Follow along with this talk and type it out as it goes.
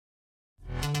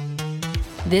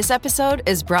This episode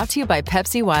is brought to you by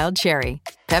Pepsi Wild Cherry.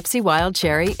 Pepsi Wild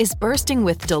Cherry is bursting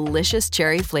with delicious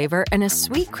cherry flavor and a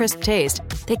sweet, crisp taste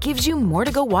that gives you more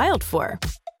to go wild for.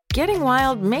 Getting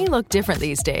wild may look different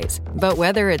these days, but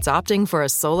whether it's opting for a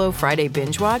solo Friday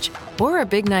binge watch or a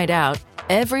big night out,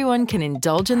 everyone can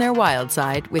indulge in their wild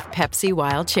side with Pepsi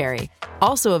Wild Cherry.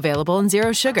 Also available in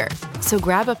Zero Sugar. So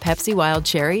grab a Pepsi Wild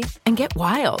Cherry and get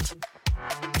wild.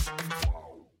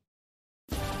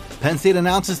 Penn State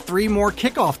announces 3 more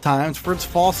kickoff times for its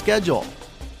fall schedule.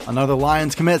 Another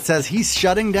Lions commit says he's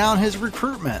shutting down his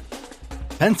recruitment.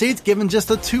 Penn State's given just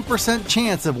a 2%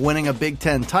 chance of winning a Big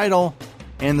Ten title,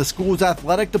 and the school's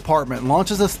athletic department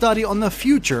launches a study on the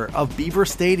future of Beaver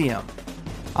Stadium.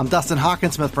 I'm Dustin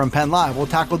Hawkinsmith from Penn Live. We'll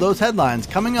tackle those headlines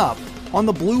coming up on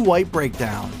the Blue White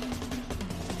Breakdown.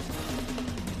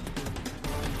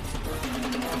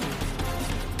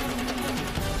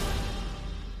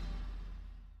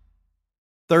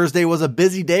 Thursday was a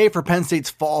busy day for Penn State's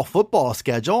fall football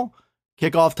schedule.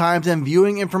 Kickoff times and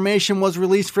viewing information was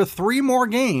released for 3 more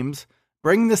games,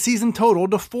 bringing the season total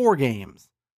to 4 games.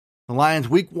 The Lions'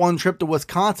 Week 1 trip to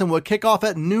Wisconsin would kick off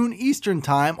at noon Eastern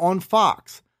Time on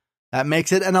Fox. That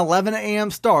makes it an 11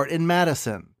 a.m. start in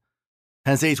Madison.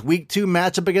 Penn State's Week 2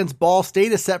 matchup against Ball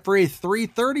State is set for a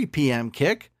 3:30 p.m.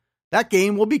 kick. That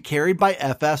game will be carried by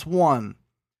FS1.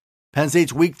 Penn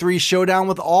State's Week 3 showdown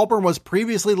with Auburn was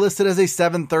previously listed as a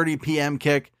 7:30 p.m.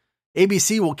 kick.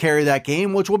 ABC will carry that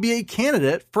game, which will be a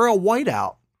candidate for a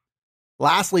whiteout.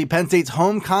 Lastly, Penn State's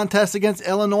home contest against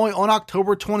Illinois on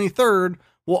October 23rd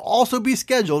will also be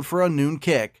scheduled for a noon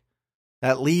kick.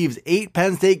 That leaves 8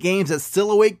 Penn State games that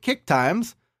still await kick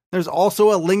times. There's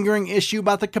also a lingering issue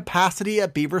about the capacity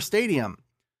at Beaver Stadium.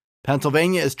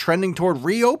 Pennsylvania is trending toward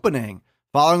reopening,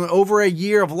 following over a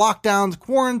year of lockdowns,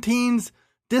 quarantines,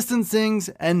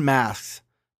 distancings, and masks.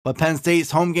 But Penn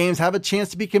State's home games have a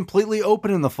chance to be completely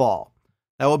open in the fall.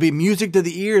 That will be music to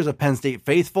the ears of Penn State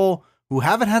faithful who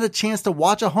haven't had a chance to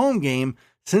watch a home game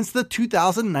since the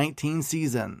 2019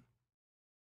 season.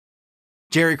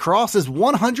 Jerry Cross is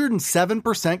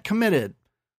 107% committed.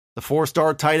 The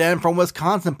 4-star tight end from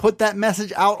Wisconsin put that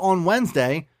message out on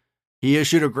Wednesday. He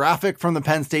issued a graphic from the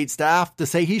Penn State staff to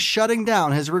say he's shutting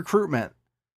down his recruitment.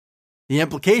 The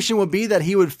implication would be that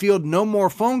he would field no more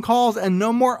phone calls and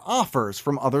no more offers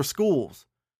from other schools.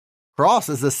 Cross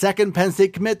is the second Penn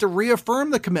State commit to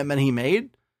reaffirm the commitment he made.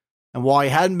 And while he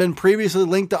hadn't been previously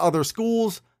linked to other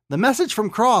schools, the message from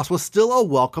Cross was still a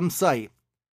welcome sight.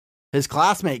 His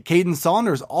classmate, Caden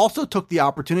Saunders, also took the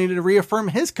opportunity to reaffirm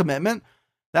his commitment.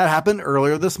 That happened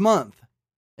earlier this month.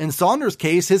 In Saunders'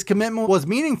 case, his commitment was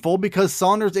meaningful because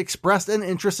Saunders expressed an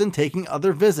interest in taking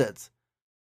other visits.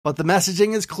 But the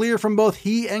messaging is clear from both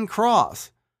he and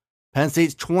Cross. Penn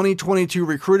State's 2022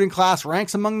 recruiting class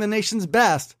ranks among the nation's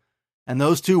best, and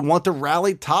those two want to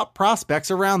rally top prospects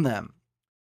around them.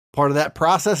 Part of that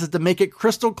process is to make it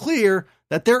crystal clear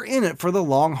that they're in it for the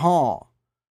long haul.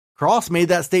 Cross made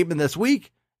that statement this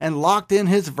week and locked in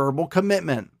his verbal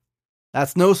commitment.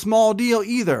 That's no small deal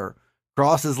either.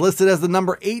 Cross is listed as the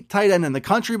number 8 tight end in the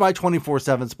country by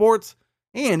 24/7 Sports,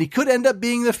 and he could end up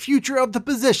being the future of the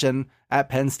position at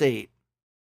Penn State.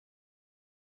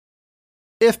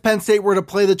 If Penn State were to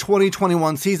play the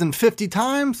 2021 season 50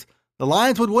 times, the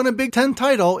Lions would win a Big Ten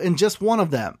title in just one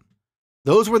of them.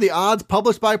 Those were the odds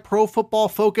published by Pro Football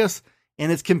Focus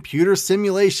in its computer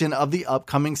simulation of the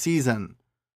upcoming season.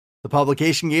 The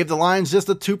publication gave the Lions just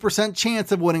a 2%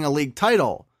 chance of winning a league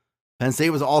title. Penn State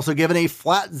was also given a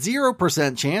flat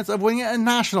 0% chance of winning a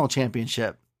national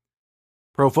championship.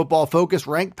 Pro Football Focus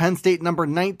ranked Penn State number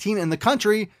 19 in the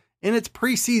country in its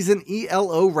preseason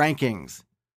ELO rankings.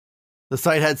 The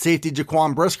site had safety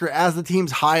Jaquan Brisker as the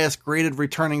team's highest graded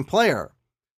returning player.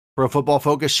 Pro Football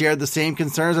Focus shared the same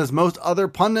concerns as most other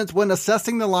pundits when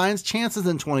assessing the Lions' chances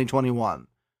in 2021.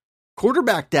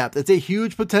 Quarterback depth is a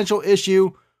huge potential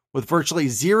issue with virtually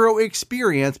zero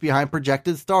experience behind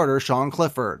projected starter Sean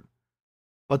Clifford.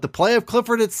 But the play of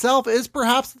Clifford itself is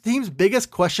perhaps the team's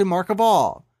biggest question mark of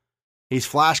all. He's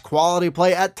flashed quality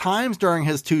play at times during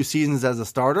his 2 seasons as a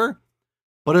starter,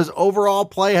 but his overall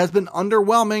play has been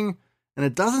underwhelming, and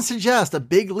it doesn't suggest a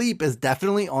big leap is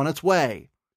definitely on its way.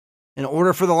 In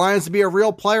order for the Lions to be a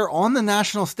real player on the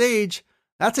national stage,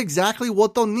 that's exactly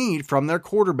what they'll need from their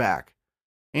quarterback.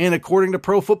 And according to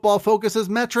Pro Football Focus's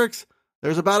metrics,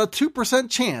 there's about a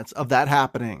 2% chance of that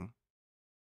happening.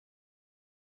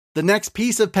 The next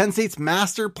piece of Penn State's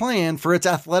master plan for its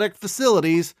athletic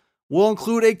facilities will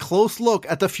include a close look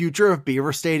at the future of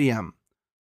Beaver Stadium.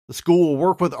 The school will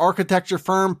work with architecture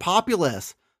firm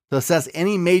Populous to assess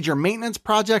any major maintenance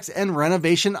projects and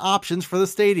renovation options for the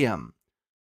stadium.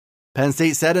 Penn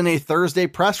State said in a Thursday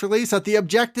press release that the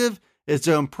objective is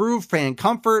to improve fan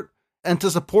comfort and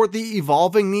to support the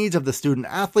evolving needs of the student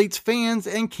athletes, fans,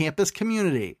 and campus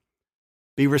community.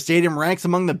 Beaver Stadium ranks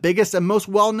among the biggest and most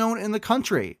well-known in the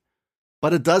country,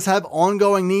 but it does have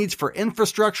ongoing needs for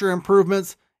infrastructure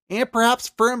improvements and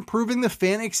perhaps for improving the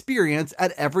fan experience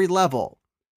at every level.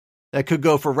 That could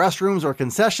go for restrooms or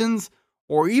concessions,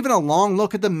 or even a long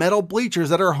look at the metal bleachers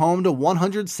that are home to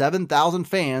 107,000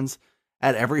 fans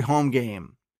at every home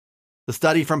game. The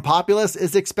study from Populous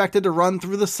is expected to run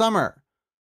through the summer.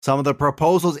 Some of the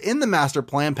proposals in the master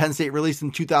plan Penn State released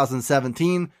in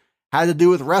 2017 had to do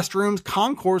with restrooms,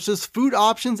 concourses, food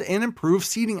options, and improved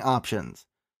seating options.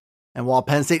 And while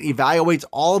Penn State evaluates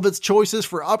all of its choices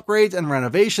for upgrades and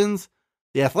renovations,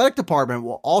 the athletic department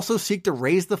will also seek to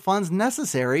raise the funds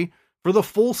necessary for the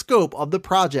full scope of the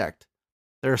project.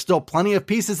 There are still plenty of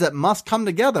pieces that must come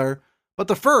together, but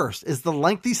the first is the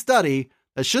lengthy study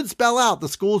that should spell out the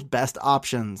school's best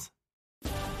options.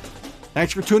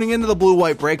 Thanks for tuning into the Blue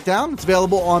White Breakdown. It's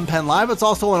available on Penn Live. It's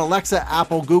also on Alexa,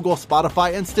 Apple, Google,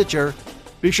 Spotify, and Stitcher.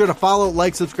 Be sure to follow,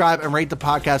 like, subscribe, and rate the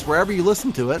podcast wherever you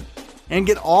listen to it. And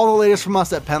get all the latest from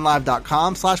us at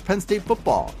PennLive.com/Penn State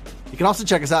Football. You can also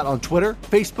check us out on Twitter,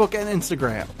 Facebook, and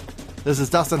Instagram. This is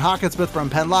Dustin Hawkinsmith from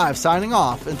Penn Live signing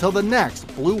off until the next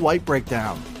Blue White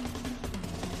Breakdown.